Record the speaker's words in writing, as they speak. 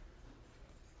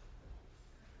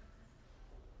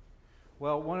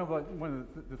Well, one of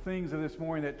the things of this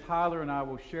morning that Tyler and I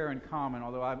will share in common,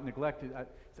 although I've neglected, I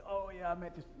said, oh yeah, I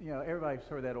meant to, everybody's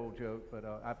heard that old joke, but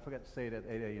I forgot to say it at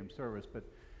 8 a.m. service. But,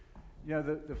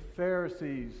 the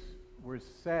Pharisees were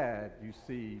sad, you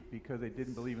see, because they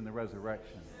didn't believe in the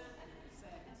resurrection.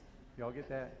 Y'all get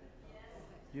that?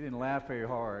 You didn't laugh very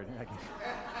hard.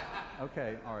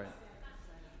 Okay, all right.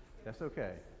 That's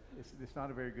okay. It's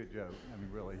not a very good joke. I mean,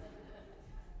 really.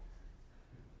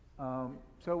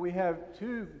 So we have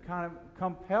two kind of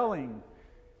compelling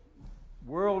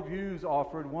worldviews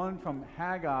offered, one from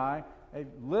Haggai, a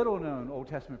little-known Old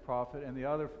Testament prophet, and the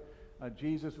other,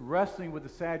 Jesus wrestling with the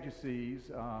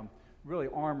Sadducees, really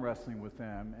arm wrestling with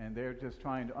them, and they're just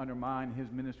trying to undermine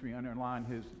his ministry, undermine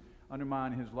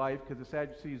his life, because the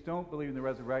Sadducees don't believe in the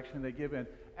resurrection. They give an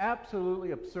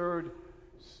absolutely absurd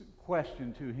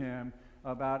question to him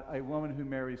about a woman who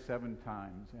marries 7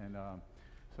 times, and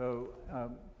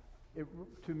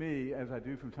to me, as I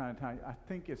do from time to time, I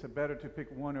think it's better to pick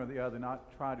one or the other,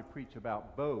 not try to preach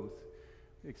about both,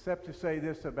 except to say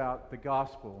this about the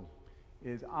gospel,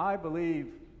 is I believe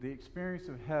the experience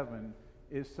of heaven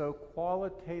is so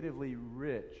qualitatively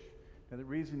rich that the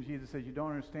reason Jesus says you don't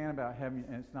understand about heaven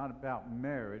and it's not about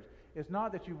marriage, it's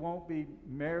not that you won't be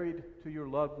married to your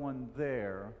loved one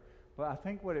there, but I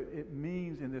think what it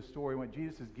means in this story, what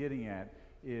Jesus is getting at,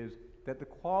 is that the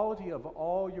quality of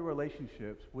all your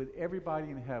relationships with everybody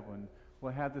in heaven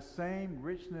will have the same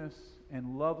richness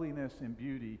and loveliness and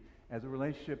beauty as a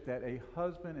relationship that a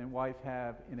husband and wife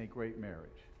have in a great marriage.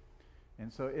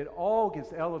 And so it all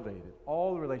gets elevated,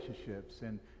 all the relationships,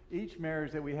 and each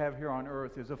marriage that we have here on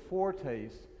earth is a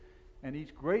foretaste, and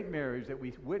each great marriage that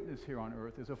we witness here on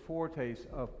earth is a foretaste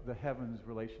of the heavens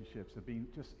relationships, of being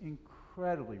just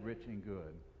incredibly rich and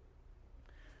good.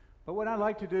 But what I'd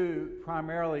like to do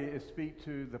primarily is speak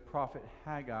to the prophet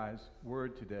Haggai's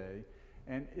word today.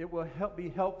 And it will be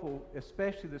helpful,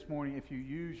 especially this morning, if you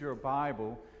use your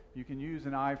Bible. You can use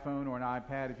an iPhone or an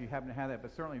iPad if you happen to have that,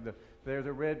 but certainly there's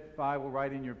a red Bible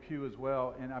right in your pew as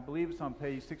well. And I believe it's on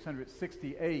page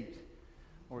 668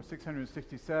 or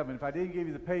 667. If I didn't give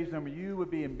you the page number, you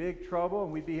would be in big trouble,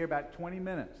 and we'd be here about 20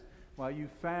 minutes while you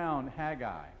found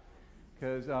Haggai.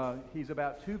 Because he's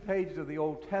about 2 pages of the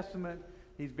Old Testament.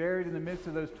 He's buried in the midst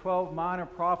of those 12 minor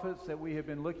prophets that we have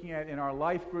been looking at in our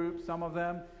life group, some of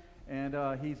them, and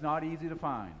he's not easy to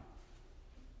find.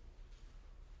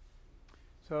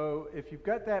 So if you've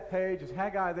got that page, is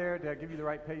Haggai there? Did I give you the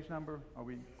right page number? Are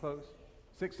we close?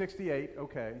 668,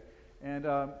 okay. And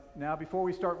now before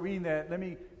we start reading that, let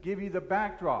me give you the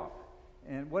backdrop.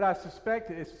 And what I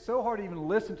suspect, it's so hard to even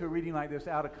listen to a reading like this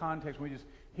out of context when we just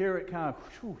hear it kind of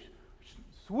swoosh,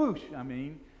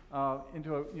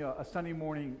 into a Sunday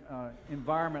morning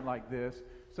environment like this.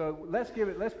 So let's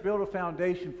build a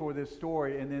foundation for this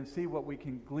story and then see what we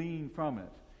can glean from it.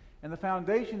 And the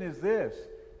foundation is this.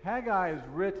 Haggai is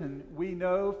written, we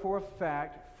know for a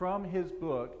fact, from his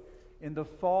book in the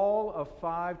fall of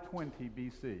 520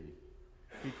 BC.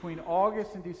 Between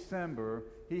August and December,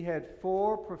 he had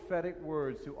 4 prophetic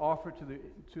words to offer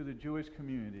to the Jewish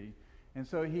community. And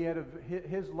so he had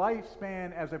his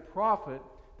lifespan as a prophet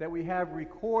that we have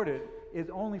recorded is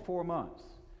only 4 months,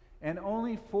 and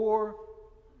only 4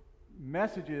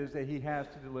 messages that he has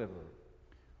to deliver.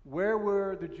 Where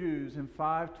were the Jews in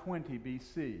 520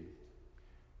 BC?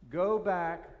 Go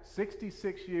back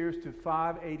 66 years to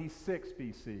 586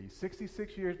 BC,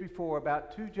 66 years before,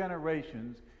 about 2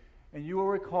 generations, and you will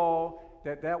recall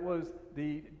that was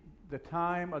the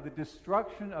time of the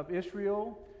destruction of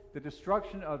Israel, the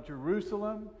destruction of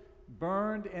Jerusalem,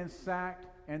 burned and sacked,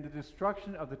 and the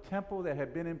destruction of the temple that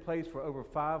had been in place for over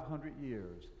 500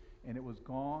 years. And it was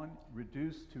gone,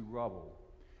 reduced to rubble.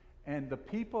 And the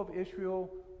people of Israel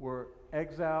were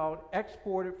exiled,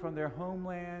 exported from their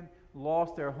homeland,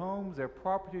 lost their homes, their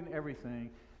property, and everything,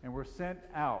 and were sent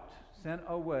out, sent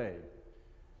away.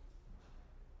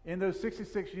 In those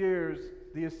 66 years,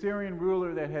 the Assyrian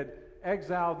ruler that had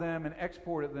exiled them and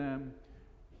exported them,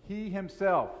 he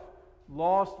himself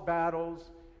lost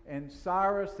battles, and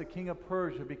Cyrus, the king of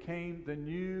Persia, became the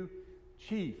new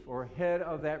chief or head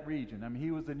of that region.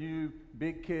 He was the new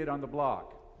big kid on the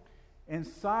block. And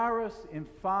Cyrus, in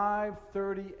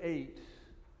 538,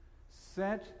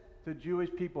 sent the Jewish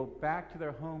people back to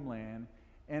their homeland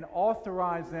and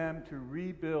authorized them to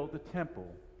rebuild the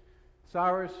temple.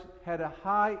 Cyrus had a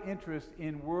high interest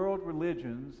in world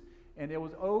religions, and it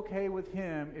was okay with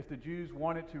him if the Jews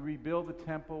wanted to rebuild the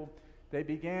temple. They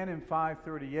began in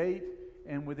 538,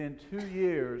 and within 2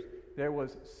 years, there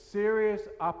was serious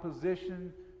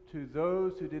opposition to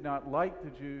those who did not like the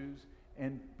Jews,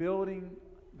 and building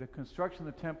the construction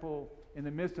of the temple in the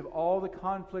midst of all the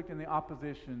conflict and the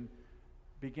opposition,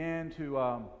 began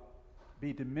to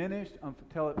be diminished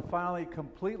until it finally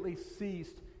completely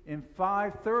ceased in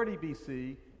 530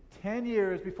 BC, 10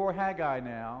 years before Haggai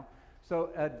now.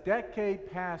 So a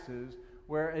decade passes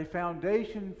where a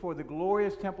foundation for the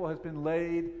glorious temple has been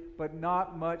laid, but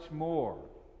not much more.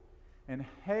 And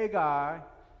Haggai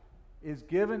is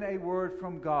given a word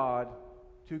from God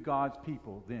to God's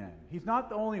people then. He's not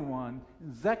the only one.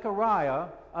 Zechariah,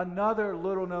 another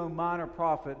little-known minor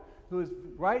prophet, who is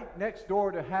right next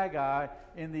door to Haggai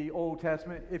in the Old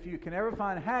Testament. If you can ever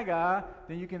find Haggai,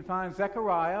 then you can find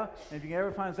Zechariah. And if you can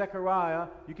ever find Zechariah,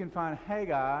 you can find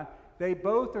Haggai. They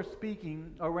both are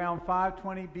speaking around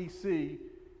 520 BC,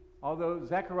 although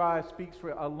Zechariah speaks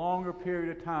for a longer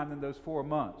period of time than those 4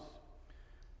 months.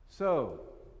 So,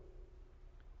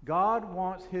 God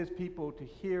wants his people to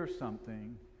hear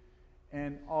something,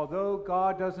 and although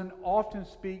God doesn't often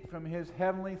speak from his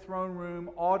heavenly throne room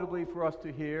audibly for us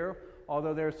to hear,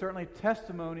 although there's certainly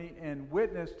testimony and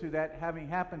witness to that having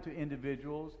happened to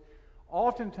individuals,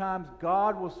 oftentimes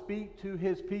God will speak to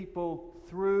his people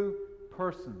through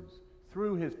persons,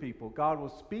 through his people. God will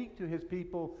speak to his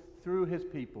people through his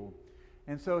people.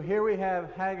 And so here we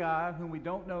have Haggai, whom we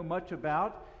don't know much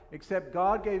about, except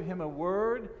God gave him a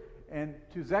word, and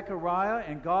to Zechariah,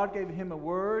 and God gave him a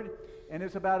word, and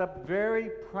it's about a very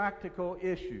practical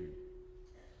issue.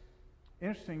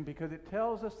 Interesting, because it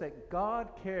tells us that God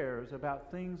cares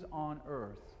about things on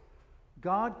earth.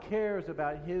 God cares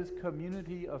about his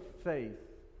community of faith.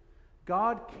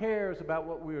 God cares about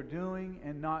what we are doing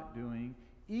and not doing,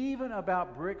 even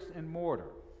about bricks and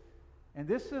mortar. And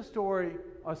this is a story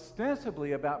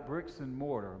ostensibly about bricks and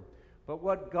mortar, but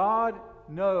what God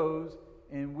knows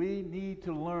and we need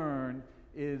to learn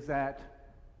is that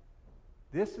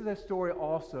this is a story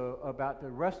also about the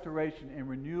restoration and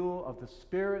renewal of the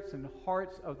spirits and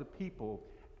hearts of the people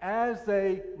as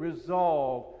they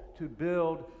resolve to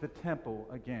build the temple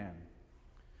again.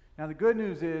 Now the good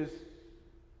news is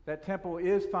that temple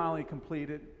is finally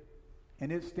completed,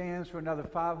 and it stands for another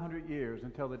 500 years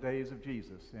until the days of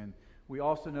Jesus. And we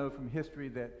also know from history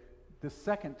that the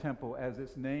second temple, as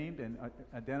it's named and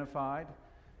identified,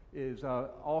 is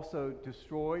also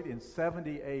destroyed in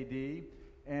 70 AD,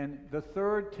 and the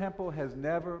third temple has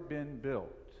never been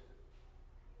built.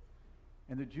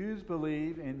 And the Jews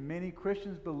believe, and many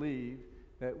Christians believe,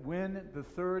 that when the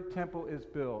third temple is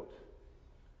built,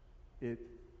 it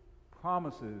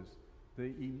promises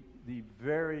the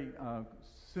very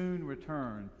soon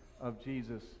return of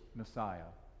Jesus Messiah.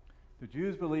 The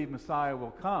Jews believe Messiah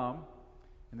will come,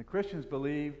 and the Christians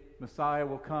believe Messiah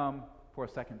will come for a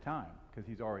second time, because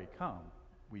he's already come,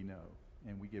 we know,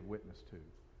 and we give witness to.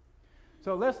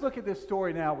 So let's look at this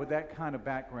story now with that kind of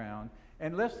background.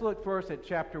 And let's look first at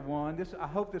chapter 1. I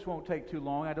hope this won't take too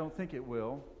long. I don't think it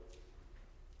will.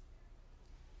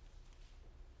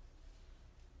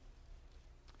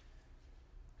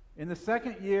 In the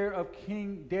second year of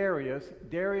King Darius,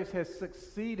 Darius has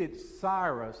succeeded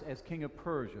Cyrus as king of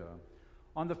Persia.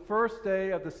 On the first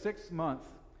day of the 6th month,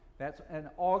 that's an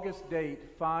August date,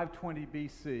 520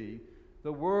 BC,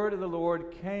 the word of the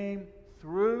Lord came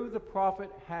through the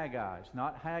prophet Haggai. It's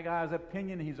not Haggai's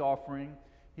opinion he's offering.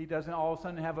 He doesn't all of a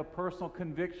sudden have a personal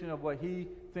conviction of what he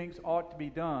thinks ought to be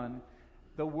done.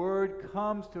 The word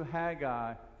comes to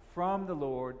Haggai from the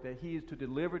Lord that he is to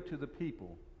deliver to the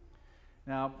people.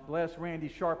 Now, bless Randy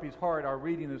Sharpie's heart, our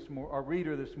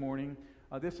reader this morning.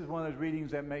 This is one of those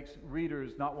readings that makes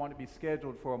readers not want to be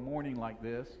scheduled for a morning like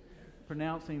this,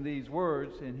 pronouncing these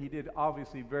words, and he did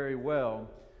obviously very well.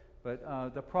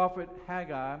 But the prophet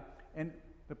Haggai, and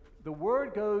the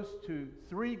word goes to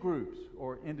 3 groups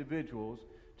or individuals,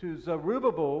 to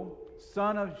Zerubbabel,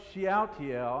 son of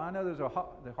Shealtiel. I know those are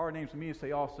hard names for me to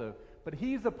say also, but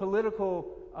he's the political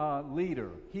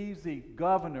leader. He's the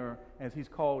governor, as he's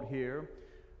called here.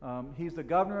 He's the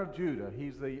governor of Judah.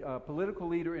 He's the political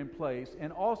leader in place.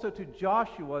 And also to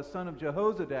Joshua, son of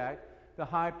Jehozadak, the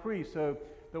high priest. So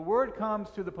the word comes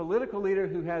to the political leader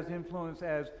who has influence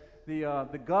as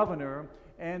the governor,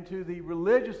 and to the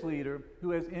religious leader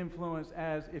who has influence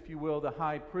as, if you will, the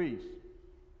high priest.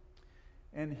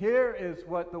 And here is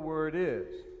what the word is.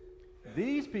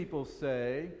 These people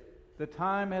say, the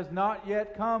time has not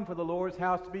yet come for the Lord's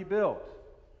house to be built.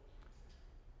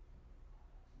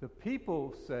 The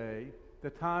people say, the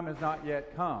time has not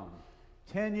yet come.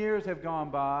 10 years have gone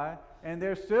by, and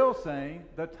they're still saying,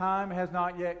 the time has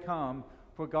not yet come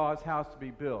for God's house to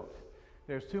be built.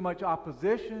 There's too much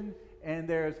opposition, and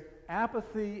there's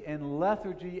apathy and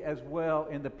lethargy as well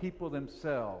in the people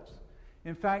themselves.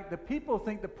 In fact, the people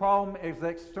think the problem is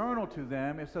external to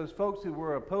them. It's those folks who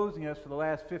were opposing us for the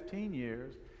last 15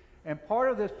 years. And part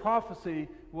of this prophecy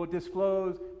will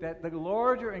disclose that the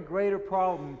larger and greater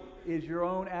problem is your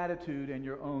own attitude and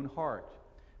your own heart.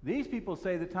 These people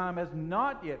say the time has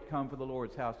not yet come for the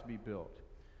Lord's house to be built.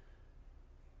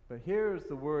 But here's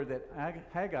the word that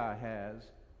Haggai has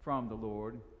from the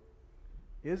Lord.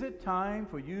 Is it time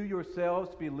for you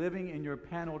yourselves to be living in your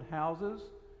paneled houses?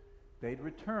 They'd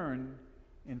returned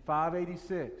in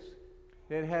 586.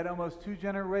 They'd had almost 2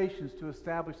 generations to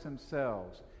establish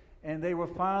themselves. And they were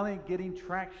finally getting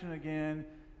traction again,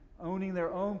 owning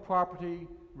their own property,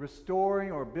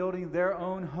 restoring or building their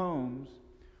own homes,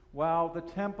 while the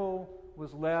temple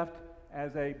was left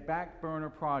as a back burner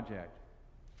project.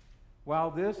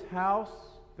 While this house,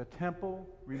 the temple,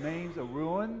 remains a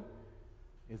ruin,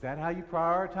 is that how you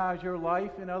prioritize your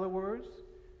life, in other words?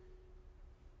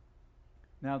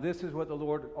 Now, this is what the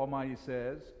Lord Almighty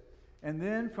says. And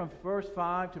then from verse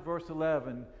 5 to verse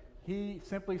 11, he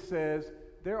simply says,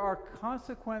 there are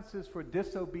consequences for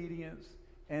disobedience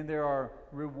and there are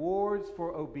rewards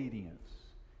for obedience.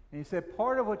 And he said,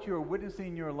 part of what you are witnessing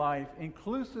in your life,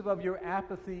 inclusive of your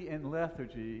apathy and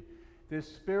lethargy, this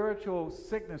spiritual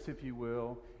sickness, if you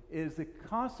will, is the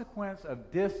consequence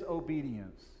of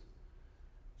disobedience.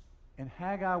 And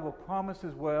Haggai will promise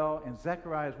as well, and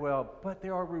Zechariah as well, but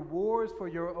there are rewards for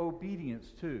your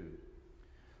obedience too.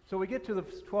 So we get to the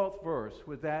 12th verse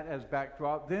with that as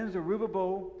backdrop. Then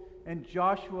Zerubbabel and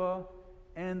Joshua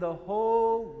and the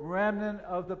whole remnant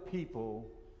of the people,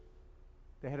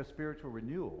 they had a spiritual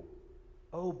renewal,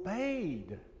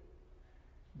 obeyed.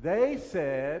 They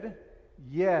said,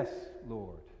 yes,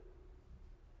 Lord.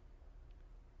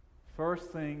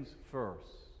 First things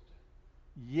first.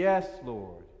 Yes,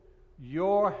 Lord.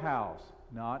 Your house,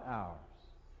 not ours.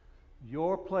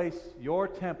 Your place, your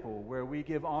temple, where we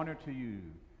give honor to you,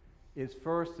 is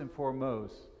first and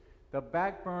foremost. The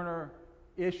back burner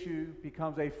issue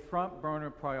becomes a front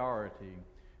burner priority.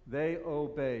 They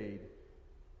obeyed.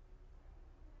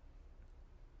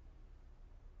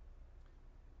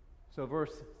 So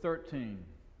verse 13.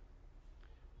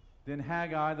 Then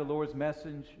Haggai, the Lord's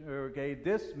messenger, gave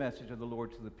this message of the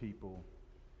Lord to the people.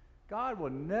 God will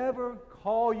never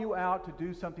call you out to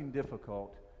do something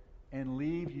difficult and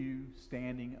leave you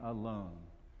standing alone.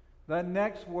 The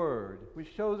next word,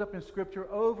 which shows up in Scripture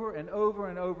over and over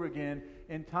and over again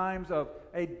in times of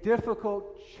a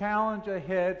difficult challenge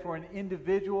ahead for an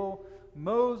individual,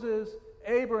 Moses,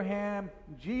 Abraham,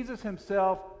 Jesus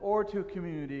himself, or to a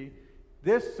community,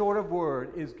 this sort of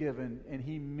word is given, and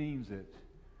he means it.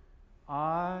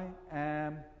 I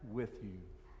am with you.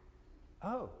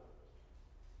 Oh,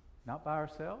 not by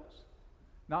ourselves,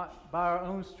 not by our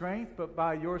own strength, but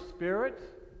by your Spirit,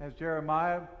 as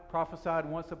Jeremiah prophesied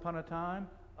once upon a time.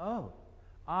 Oh,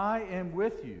 I am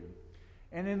with you.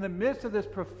 And in the midst of this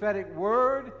prophetic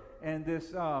word and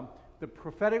this the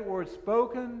prophetic word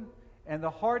spoken and the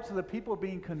hearts of the people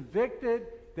being convicted,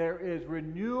 there is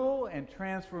renewal and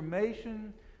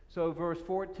transformation. So verse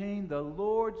 14, the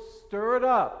Lord stirred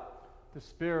up the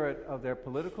spirit of their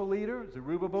political leader,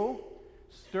 Zerubbabel,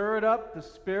 stirred up the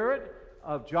spirit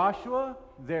of Joshua,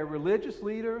 their religious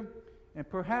leader, and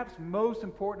perhaps most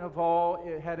important of all,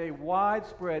 it had a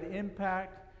widespread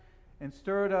impact and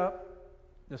stirred up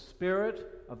the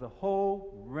spirit of the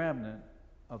whole remnant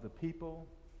of the people.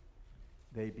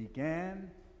 They began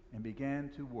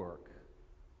to work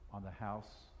on the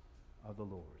house of the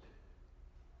Lord.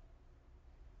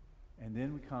 And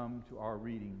then we come to our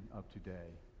reading of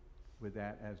today with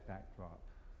that as backdrop.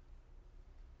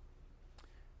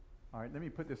 All right, let me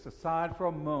put this aside for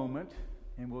a moment,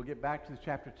 and we'll get back to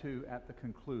chapter 2 at the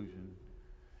conclusion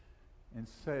and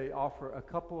offer a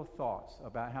couple of thoughts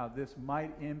about how this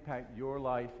might impact your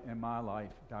life and my life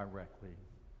directly.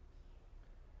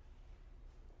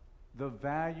 The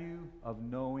value of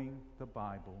knowing the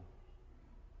Bible.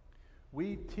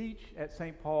 We teach at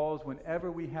St. Paul's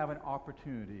whenever we have an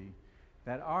opportunity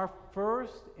that our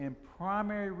first and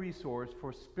primary resource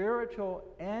for spiritual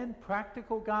and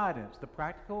practical guidance, the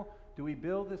practical, do we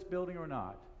build this building or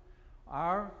not?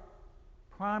 Our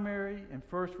primary and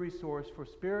first resource for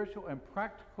spiritual and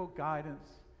practical guidance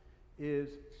is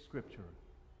Scripture.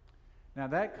 Now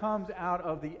that comes out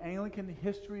of the Anglican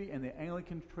history and the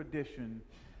Anglican tradition,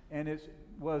 and it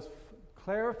was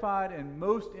clarified and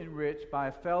most enriched by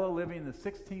a fellow living in the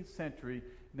 16th century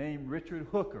named Richard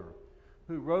Hooker,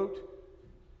 who wrote,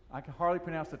 I can hardly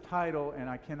pronounce the title, and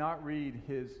I cannot read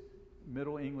his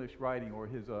Middle English writing, or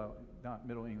his, not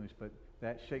Middle English, but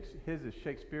his is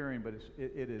Shakespearean, but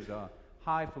it is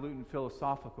highfalutin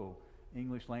philosophical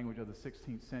English language of the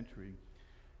 16th century.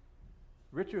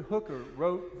 Richard Hooker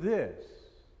wrote this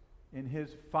in his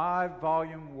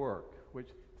 5-volume work, which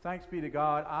thanks be to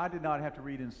God, I did not have to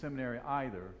read in seminary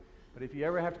either. But if you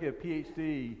ever have to get a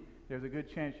PhD, there's a good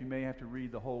chance you may have to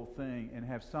read the whole thing and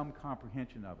have some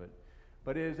comprehension of it.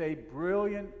 But it is a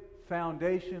brilliant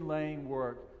foundation-laying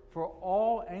work for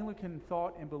all Anglican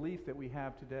thought and belief that we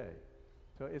have today.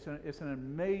 So it's an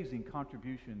amazing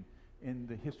contribution in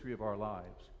the history of our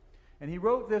lives. And he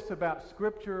wrote this about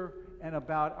Scripture and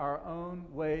about our own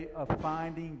way of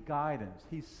finding guidance.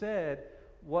 He said,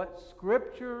 "What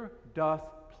Scripture doth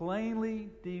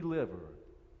plainly deliver,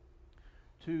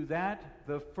 to that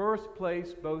the first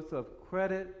place both of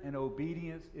credit and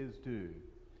obedience is due."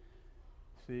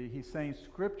 See, he's saying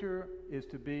Scripture is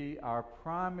to be our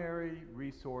primary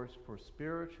resource for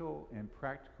spiritual and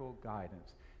practical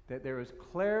guidance. That there is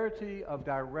clarity of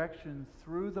direction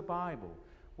through the Bible.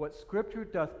 What Scripture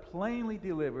doth plainly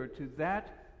deliver, to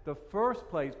that the first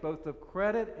place both of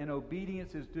credit and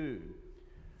obedience is due.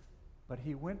 But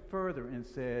he went further and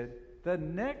said, "The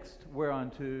next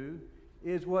whereunto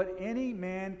is what any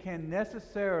man can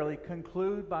necessarily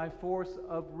conclude by force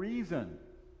of reason."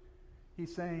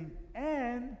 He's saying,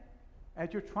 and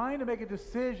as you're trying to make a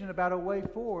decision about a way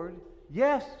forward,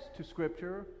 yes to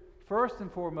Scripture, first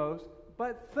and foremost,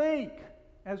 but think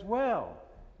as well.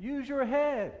 Use your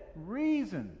head.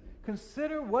 Reason.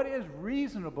 Consider what is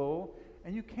reasonable,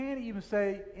 and you can't even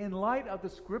say, in light of the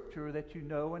Scripture that you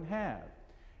know and have.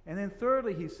 And then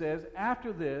thirdly, he says,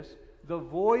 after this, the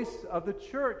voice of the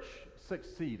church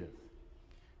succeedeth.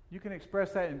 You can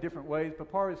express that in different ways,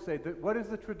 but Paul would say, what is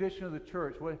the tradition of the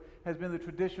church? What has been the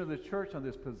tradition of the church on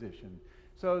this position?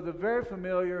 So the very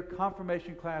familiar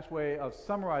confirmation class way of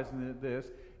summarizing this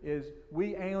is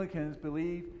we Anglicans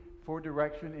believe for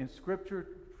direction in Scripture,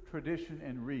 tradition,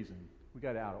 and reason. We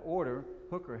got it out of order.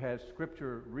 Hooker has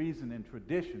Scripture, reason, and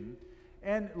tradition.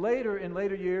 And later, in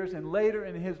later years, and later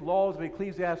in his laws of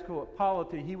ecclesiastical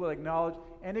polity, he will acknowledge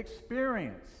and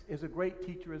experience is a great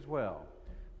teacher as well.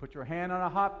 Put your hand on a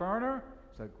hot burner.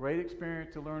 It's a great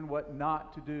experience to learn what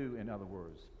not to do, in other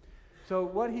words. So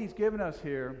what he's given us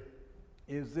here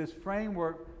is this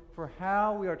framework for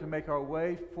how we are to make our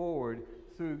way forward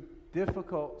through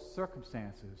difficult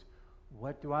circumstances.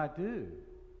 What do I do?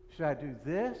 Should I do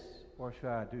this or should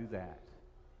I do that?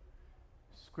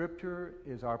 Scripture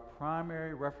is our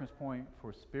primary reference point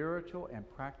for spiritual and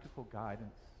practical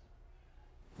guidance.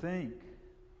 Think,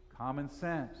 common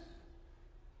sense,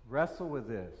 wrestle with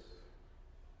this.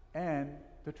 And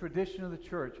the tradition of the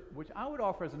church, which I would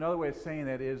offer as another way of saying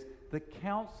that, is the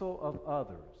counsel of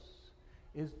others.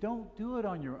 Is don't do it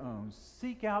on your own.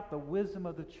 Seek out the wisdom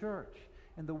of the church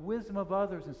and the wisdom of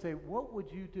others and say, what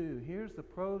would you do? Here's the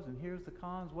pros and here's the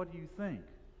cons. What do you think?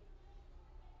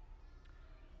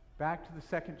 Back to the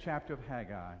second chapter of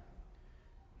Haggai.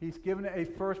 He's given a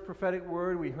first prophetic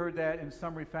word. We heard that in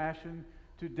summary fashion.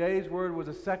 Today's word was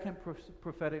a second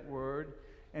prophetic word.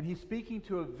 And he's speaking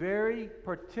to a very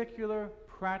particular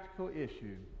practical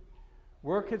issue.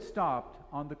 Work had stopped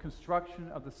on the construction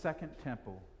of the second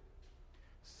temple.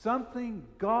 Something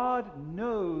God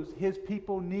knows his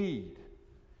people need.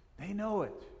 They know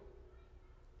it.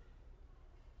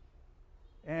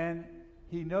 And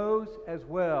he knows as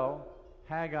well,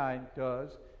 Haggai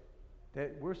does,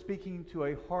 that we're speaking to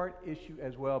a heart issue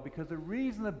as well, because the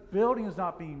reason the building is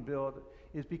not being built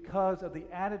is because of the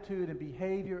attitude and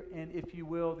behavior and, if you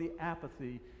will, the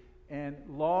apathy and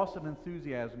loss of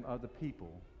enthusiasm of the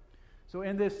people. So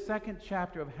in this second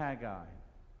chapter of Haggai,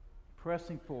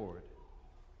 pressing forward,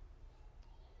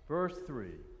 verse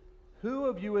 3, who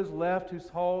of you is left who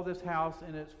saw this house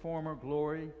in its former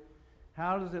glory?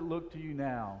 How does it look to you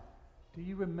now? Do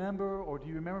you remember, or do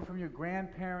you remember from your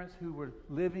grandparents who were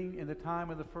living in the time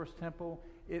of the first temple,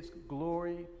 its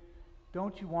glory?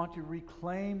 Don't you want to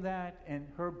reclaim that and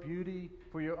her beauty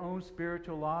for your own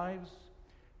spiritual lives?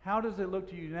 How does it look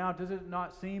to you now? Does it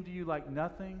not seem to you like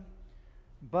nothing?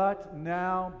 But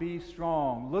now be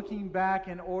strong, looking back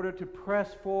in order to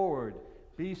press forward.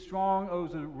 Be strong, O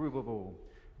Zerubbabel.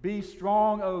 Be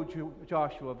strong, O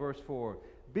Joshua, verse 4.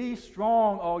 Be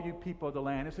strong, all you people of the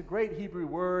land. It's a great Hebrew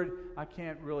word. I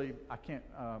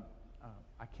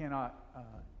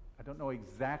don't know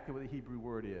exactly what the Hebrew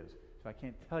word is, so I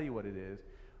can't tell you what it is.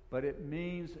 But it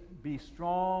means be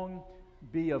strong,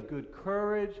 be of good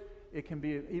courage. It can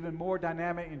be even more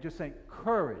dynamic in just saying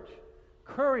courage.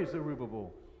 Courage,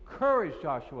 Zerubbabel. Courage,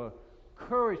 Joshua.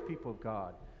 Courage, people of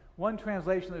God. One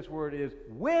translation of this word is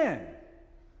win.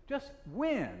 Just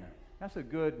win. That's a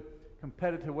good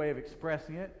competitive way of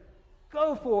expressing it.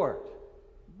 Go for it.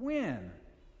 Win.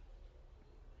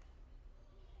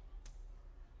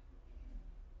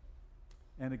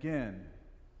 And again,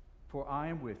 for I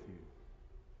am with you.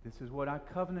 This is what I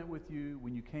covenant with you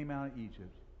when you came out of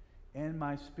Egypt. and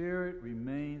my spirit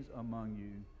remains among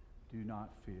you. Do not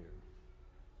fear.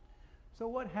 So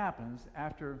what happens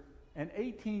after an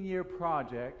 18-year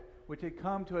project, which had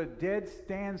come to a dead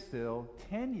standstill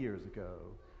 10 years ago,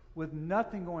 with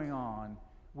nothing going on?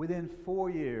 Within 4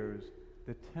 years,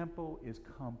 the temple is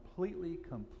completely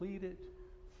completed,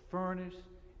 furnished,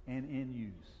 and in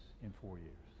use in 4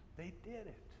 years. They did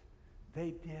it.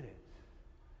 They did it.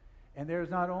 And there's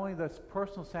not only the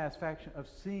personal satisfaction of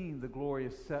seeing the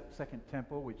glorious second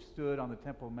temple, which stood on the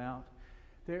Temple Mount,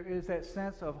 there is that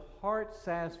sense of heart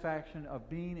satisfaction of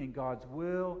being in God's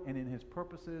will and in His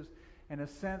purposes, and a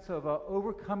sense of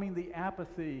overcoming the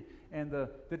apathy and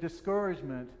the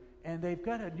discouragement, and they've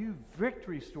got a new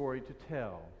victory story to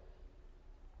tell.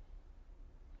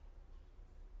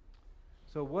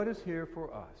 So what is here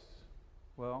for us?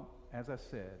 Well, as I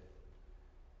said,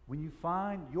 when you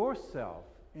find yourself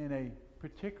in a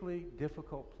particularly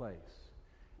difficult place,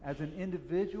 as an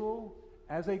individual,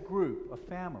 as a group, a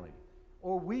family,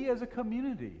 or we as a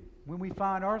community, when we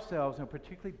find ourselves in a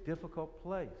particularly difficult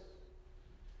place,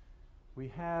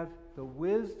 we have the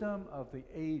wisdom of the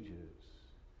ages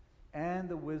and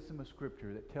the wisdom of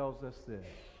Scripture that tells us this.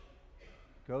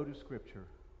 Go to Scripture.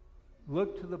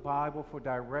 Look to the Bible for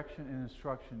direction and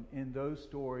instruction in those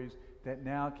stories that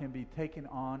now can be taken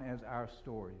on as our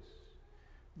stories.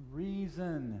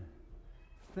 Reason,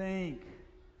 think,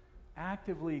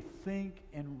 actively think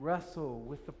and wrestle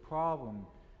with the problem,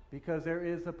 because there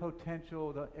is the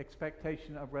potential, the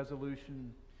expectation of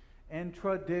resolution, and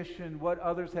tradition, what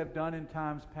others have done in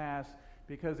times past,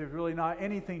 because there's really not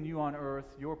anything new on earth.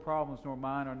 Your problems nor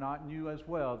mine are not new as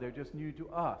well. They're just new to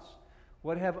us.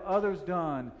 What have others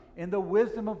done in the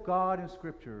wisdom of God and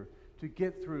Scripture to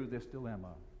get through this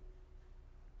dilemma?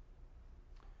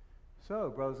 So,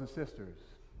 brothers and sisters,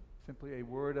 simply a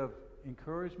word of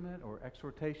encouragement or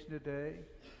exhortation today.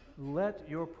 Let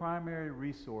your primary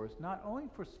resource, not only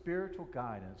for spiritual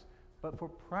guidance, but for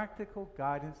practical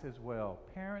guidance as well.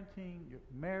 Parenting, your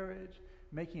marriage,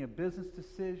 making a business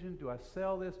decision. Do I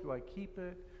sell this? Do I keep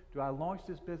it? Do I launch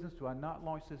this business? Do I not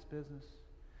launch this business?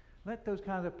 Let those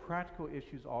kinds of practical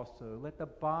issues also. Let the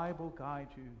Bible guide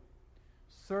you.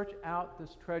 Search out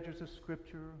these treasures of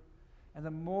Scripture. And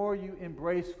the more you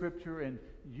embrace Scripture and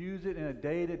use it in a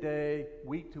day-to-day,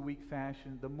 week-to-week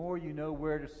fashion, the more you know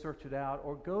where to search it out.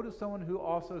 Or go to someone who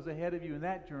also is ahead of you in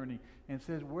that journey and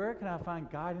says, where can I find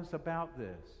guidance about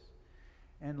this?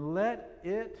 And let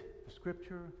it, the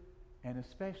Scripture, and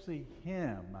especially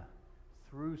Him,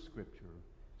 through Scripture,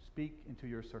 speak into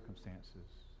your circumstances.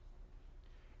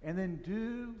 And then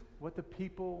do what the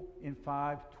people in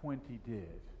 520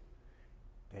 did.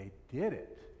 They did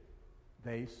it.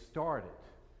 They started.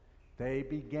 They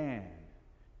began.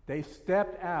 They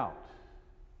stepped out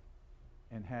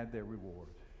and had their reward.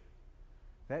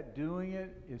 That doing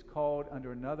it is called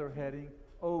under another heading,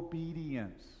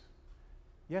 obedience.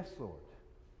 Yes, Lord.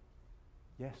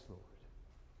 Yes, Lord.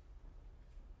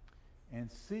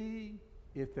 And see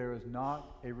if there is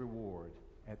not a reward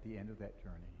at the end of that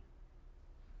journey.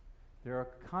 There are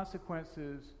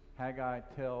consequences, Haggai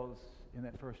tells in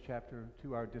that first chapter,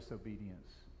 to our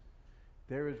disobedience.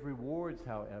 There is rewards,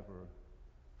 however,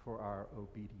 for our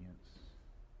obedience.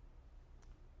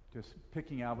 Just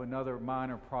picking out another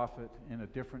minor prophet in a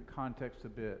different context a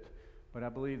bit, but I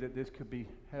believe that this could be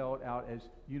held out as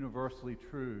universally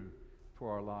true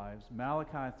for our lives.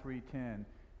 Malachi 3:10,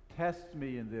 test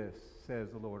me in this, says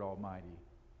the Lord Almighty.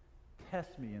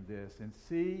 Test me in this and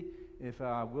see if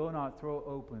I will not throw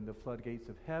open the floodgates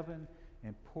of heaven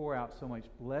and pour out so much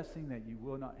blessing that you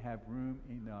will not have room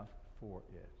enough for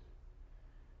it.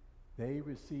 They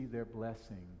receive their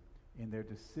blessing in their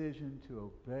decision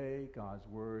to obey God's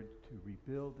word to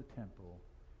rebuild the temple,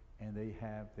 and they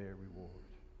have their reward.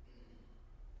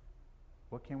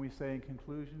 What can we say in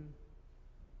conclusion?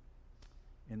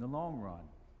 In the long run,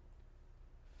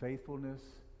 faithfulness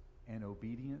and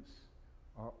obedience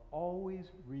are always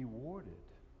rewarded.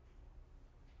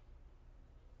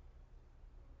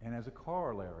 And as a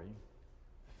corollary,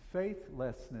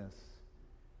 faithlessness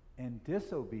and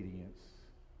disobedience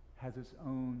has its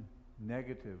own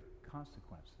negative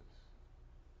consequences.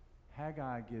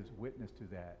 Haggai gives witness to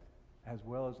that, as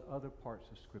well as other parts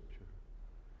of Scripture.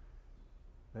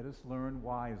 Let us learn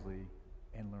wisely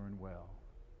and learn well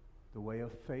the way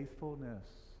of faithfulness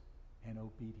and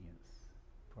obedience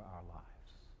for our lives.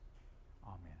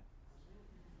 Amen.